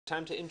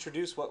time to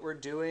introduce what we're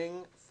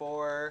doing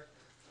for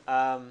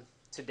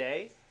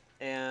today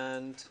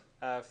and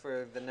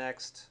for the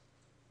next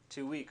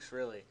 2 weeks,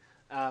 really.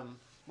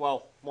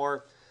 Well, we're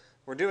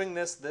doing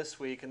this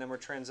week, and then we're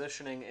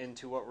transitioning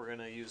into what we're going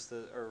to use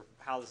or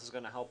how this is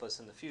going to help us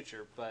in the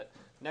future. But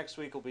next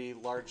week will be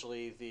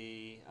largely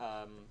the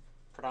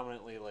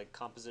predominantly like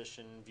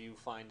composition, view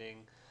finding,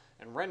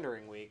 and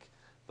rendering week.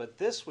 But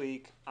this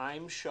week,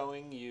 I'm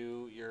showing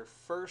you your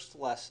first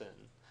lesson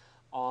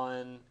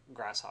on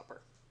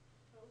Grasshopper.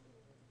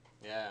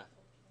 Yeah,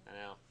 I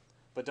know.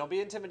 But don't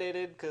be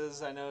intimidated,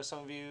 because I know some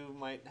of you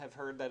might have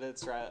heard that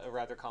it's a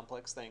rather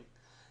complex thing.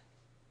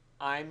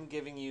 I'm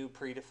giving you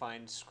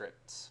predefined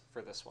scripts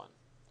for this one.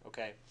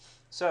 Okay,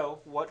 so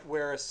what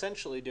we're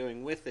essentially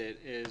doing with it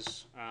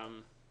is,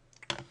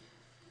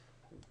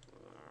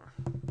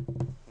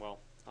 well,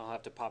 I'll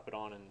have to pop it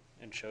on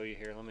and show you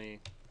here. Let me,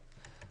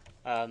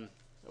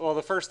 well,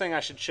 the first thing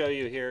I should show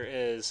you here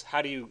is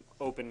how do you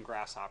open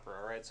Grasshopper,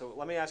 all right? So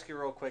let me ask you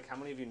real quick, how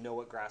many of you know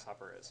what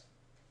Grasshopper is?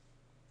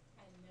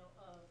 I know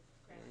of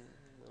Grasshopper.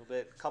 A little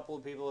bit. A couple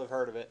of people have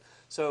heard of it.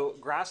 So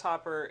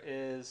Grasshopper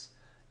is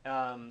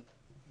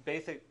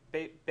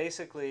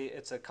basically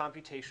it's a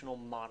computational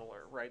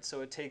modeler, right?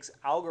 So it takes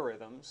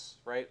algorithms,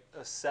 right,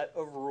 a set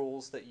of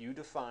rules that you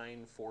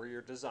define for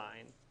your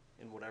design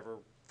in whatever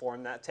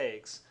form that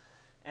takes,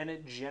 and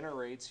it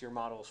generates your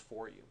models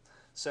for you.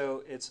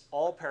 So it's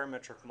all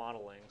parametric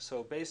modeling.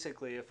 So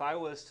basically, if I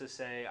was to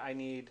say I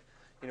need,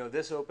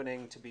 this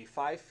opening to be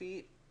 5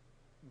 feet,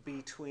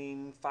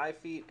 between 5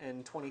 feet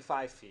and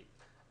 25 feet,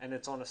 and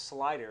it's on a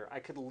slider, I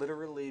could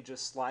literally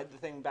just slide the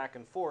thing back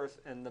and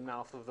forth, and the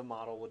mouth of the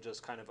model would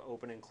just kind of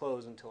open and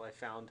close until I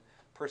found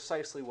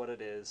precisely what it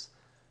is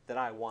that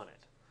I wanted.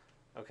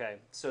 Okay,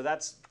 so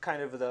that's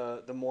kind of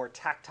the more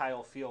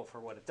tactile feel for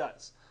what it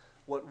does.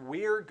 What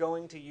we're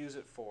going to use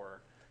it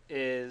for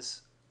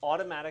is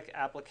automatic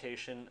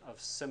application of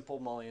simple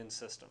Mullion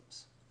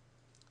systems.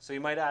 So you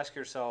might ask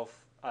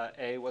yourself,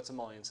 A, what's a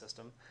Mullion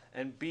system?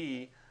 And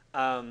B,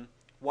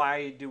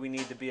 why do we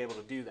need to be able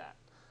to do that?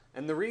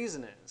 And the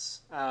reason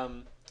is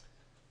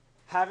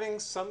having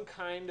some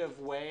kind of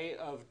way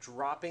of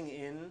dropping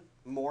in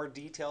more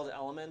detailed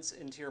elements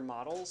into your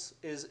models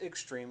is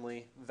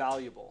extremely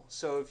valuable.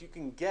 So if you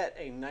can get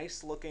a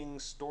nice looking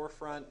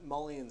storefront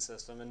mullion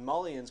system, and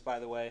mullions, by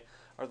the way,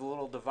 are the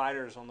little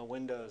dividers on the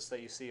windows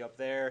that you see up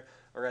there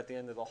or at the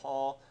end of the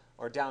hall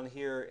or down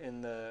here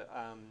in the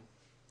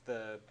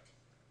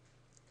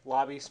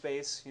lobby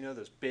space,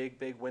 those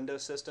big window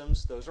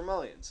systems, those are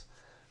mullions.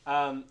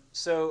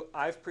 So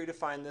I've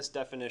predefined this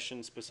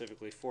definition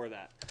specifically for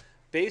that.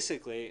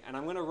 Basically, and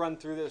I'm going to run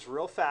through this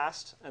real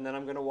fast, and then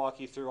I'm going to walk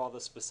you through all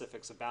the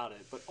specifics about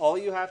it. But all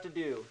you have to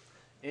do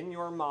in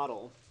your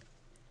model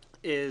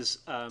is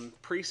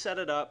preset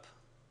it up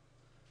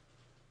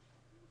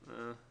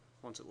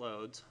once it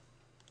loads.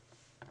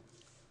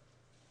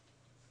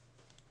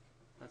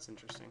 That's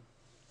interesting.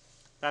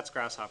 That's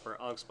Grasshopper.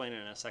 I'll explain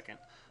it in a second.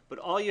 But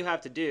all you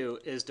have to do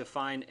is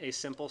define a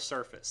simple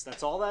surface.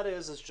 That's all that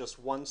is just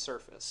one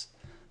surface.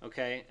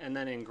 Okay, and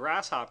then in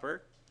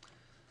Grasshopper,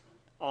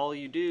 all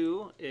you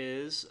do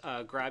is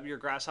grab your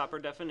Grasshopper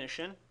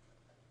definition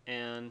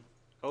and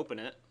open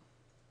it.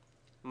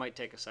 It might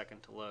take a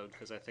second to load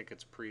because I think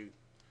it's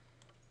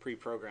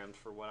pre-programmed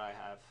for what I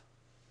have.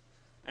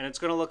 And it's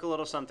going to look a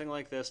little something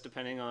like this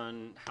depending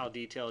on how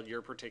detailed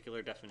your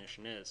particular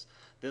definition is.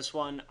 This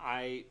one,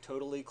 I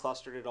totally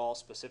clustered it all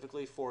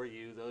specifically for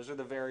you. Those are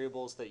the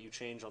variables that you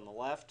change on the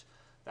left.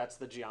 That's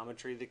the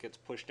geometry that gets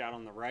pushed out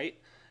on the right.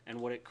 And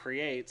what it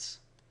creates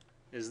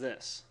is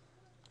this.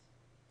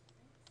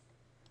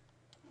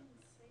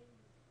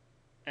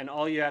 And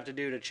all you have to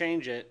do to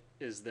change it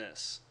is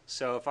this.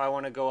 So if I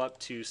want to go up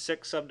to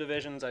 6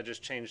 subdivisions, I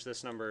just change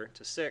this number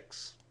to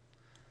 6.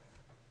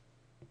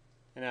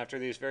 And after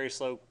these very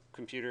slow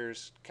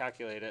computers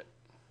calculate it,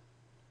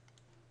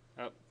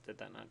 oh, did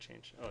that not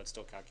change? Oh, it's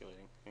still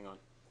calculating. Hang on.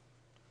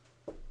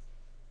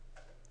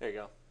 There you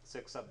go,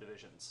 6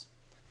 subdivisions.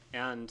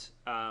 And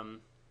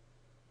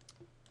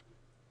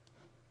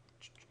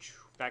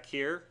back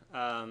here,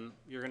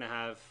 you're going to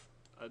have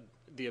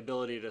the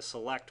ability to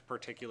select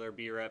particular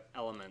BREP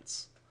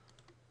elements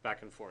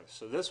back and forth.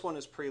 So this one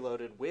is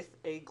preloaded with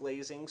a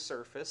glazing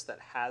surface that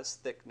has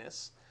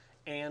thickness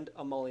and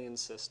a mullion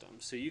system.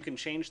 So you can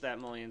change that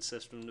mullion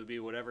system to be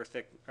whatever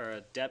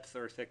depth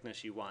or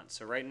thickness you want.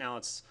 So right now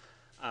it's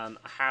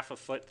 ½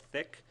 foot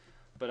thick,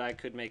 but I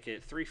could make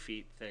it 3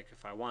 feet thick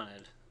if I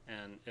wanted,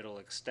 and it'll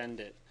extend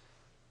it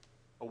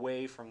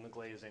away from the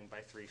glazing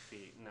by 3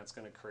 feet, and that's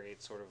going to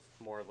create sort of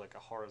more of like a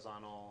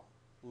horizontal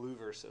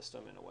louver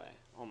system in a way,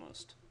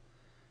 almost.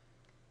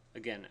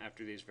 Again,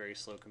 after these very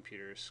slow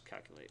computers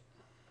calculate.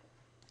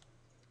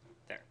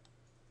 There.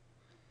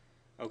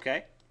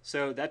 Okay.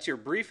 So that's your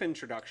brief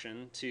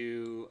introduction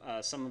to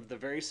some of the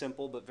very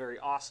simple but very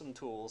awesome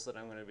tools that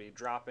I'm going to be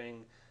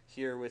dropping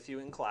here with you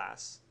in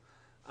class.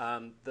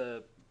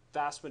 The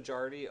vast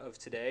majority of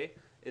today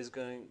is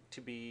going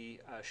to be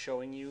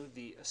showing you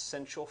the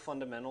essential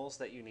fundamentals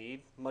that you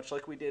need, much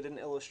like we did in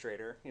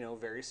Illustrator,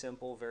 very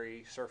simple,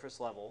 very surface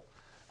level,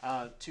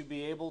 to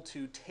be able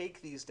to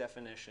take these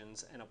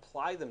definitions and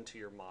apply them to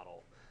your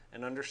model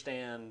and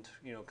understand,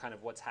 kind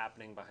of what's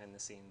happening behind the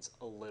scenes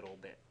a little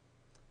bit,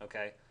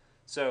 okay?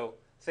 So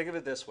think of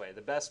it this way.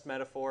 The best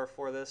metaphor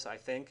for this, I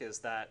think, is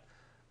that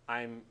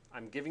I'm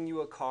giving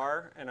you a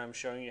car and I'm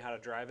showing you how to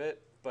drive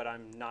it, but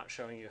I'm not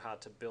showing you how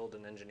to build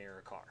and engineer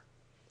a car.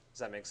 Does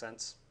that make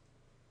sense?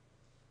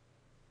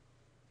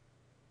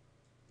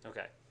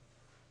 Okay.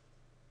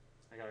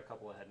 I got a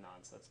couple of head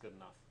nods. That's good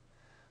enough.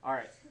 All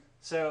right.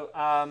 So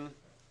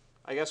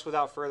I guess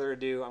without further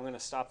ado, I'm going to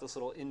stop this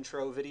little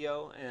intro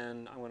video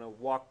and I'm going to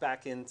walk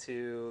back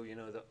into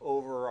the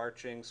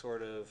overarching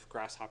sort of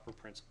Grasshopper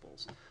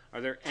principles.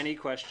 Are there any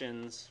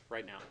questions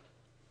right now?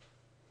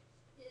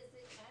 Is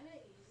it kind of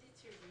easy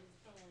to read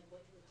from like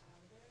what you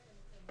have there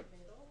in the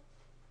middle?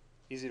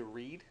 Easy to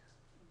read?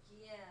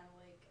 Yeah,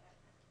 like.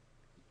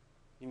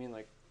 You mean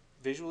like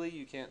visually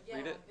you can't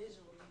read it? Yeah,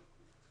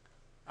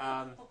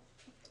 visually.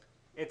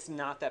 It's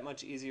not that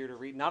much easier to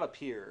read, not up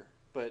here,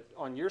 but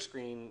on your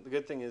screen, the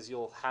good thing is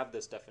you'll have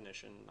this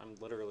definition. I'm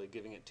literally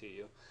giving it to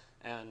you,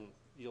 and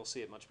you'll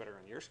see it much better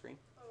on your screen.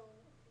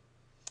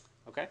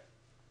 Oh. Okay?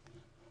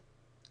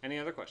 Any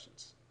other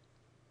questions?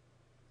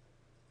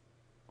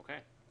 Okay.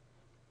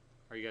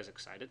 Are you guys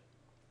excited?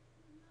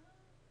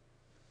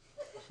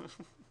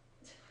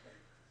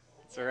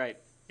 It's all right.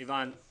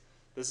 Yvonne,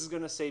 this is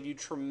going to save you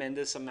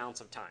tremendous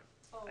amounts of time.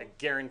 Oh. I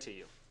guarantee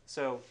you.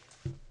 So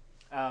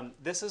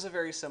this is a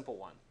very simple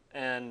one.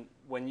 And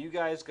when you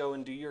guys go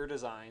and do your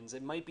designs,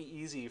 it might be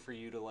easy for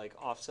you to like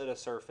offset a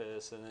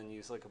surface and then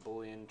use like a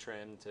Boolean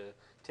trim to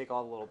take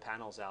all the little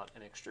panels out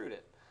and extrude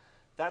it.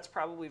 That's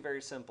probably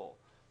very simple.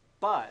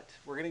 But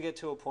we're going to get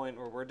to a point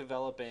where we're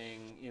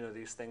developing,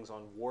 these things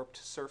on warped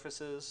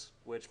surfaces,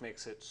 which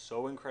makes it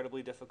so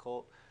incredibly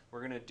difficult.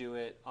 We're going to do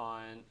it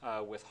on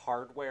with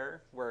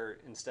hardware, where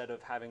instead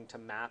of having to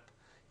map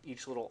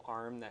each little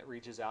arm that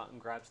reaches out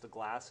and grabs the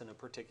glass in a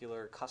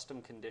particular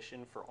custom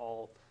condition for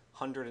all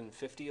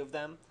 150 of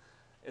them,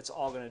 it's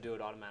all going to do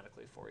it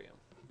automatically for you.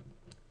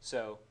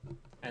 So,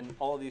 and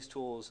all of these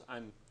tools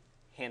I'm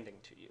handing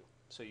to you,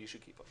 so you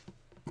should keep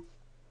them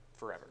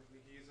forever. We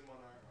can use them on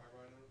our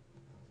Rhino.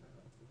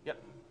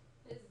 Yep.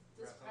 Is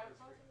this Grasshopper's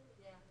Grasshopper?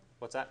 free. Yeah.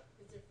 What's that?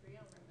 Is it free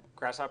on Rhino?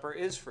 Grasshopper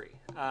is free,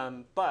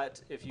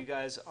 but if you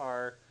guys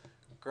are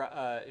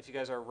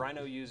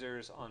Rhino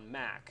users on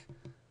Mac,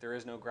 there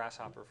is no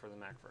Grasshopper for the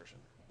Mac version.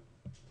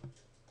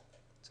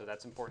 So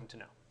that's important to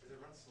know. Does it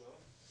run slow?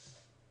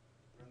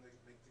 Make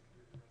the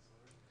computer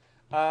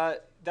run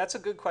slower? That's a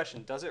good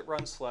question. Does it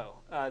run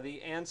slow?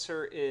 The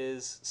answer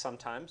is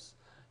sometimes,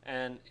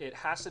 and it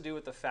has to do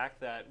with the fact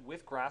that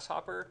with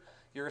Grasshopper,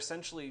 you're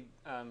essentially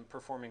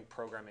performing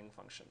programming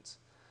functions.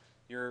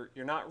 You're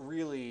not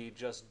really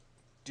just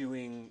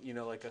doing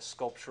like a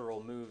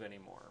sculptural move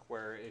anymore,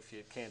 where if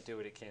you can't do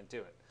it, it can't do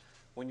it.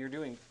 When you're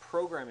doing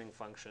programming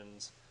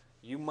functions,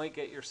 you might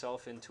get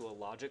yourself into a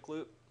logic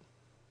loop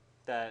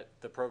that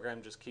the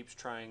program just keeps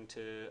trying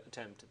to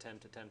attempt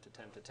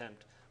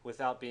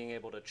without being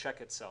able to check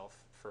itself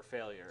for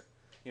failure.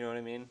 You know what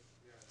I mean?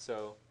 Yeah.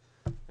 So,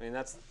 I mean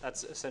that's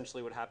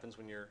essentially what happens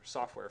when your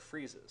software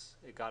freezes.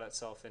 It got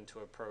itself into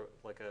a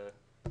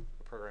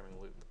programming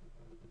loop.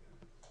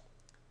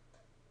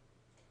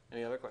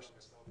 Any other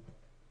questions?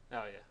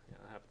 Oh yeah,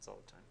 that happens all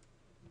the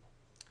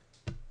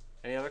time.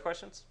 Any other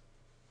questions?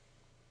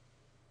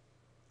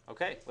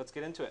 Okay, let's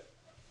get into it.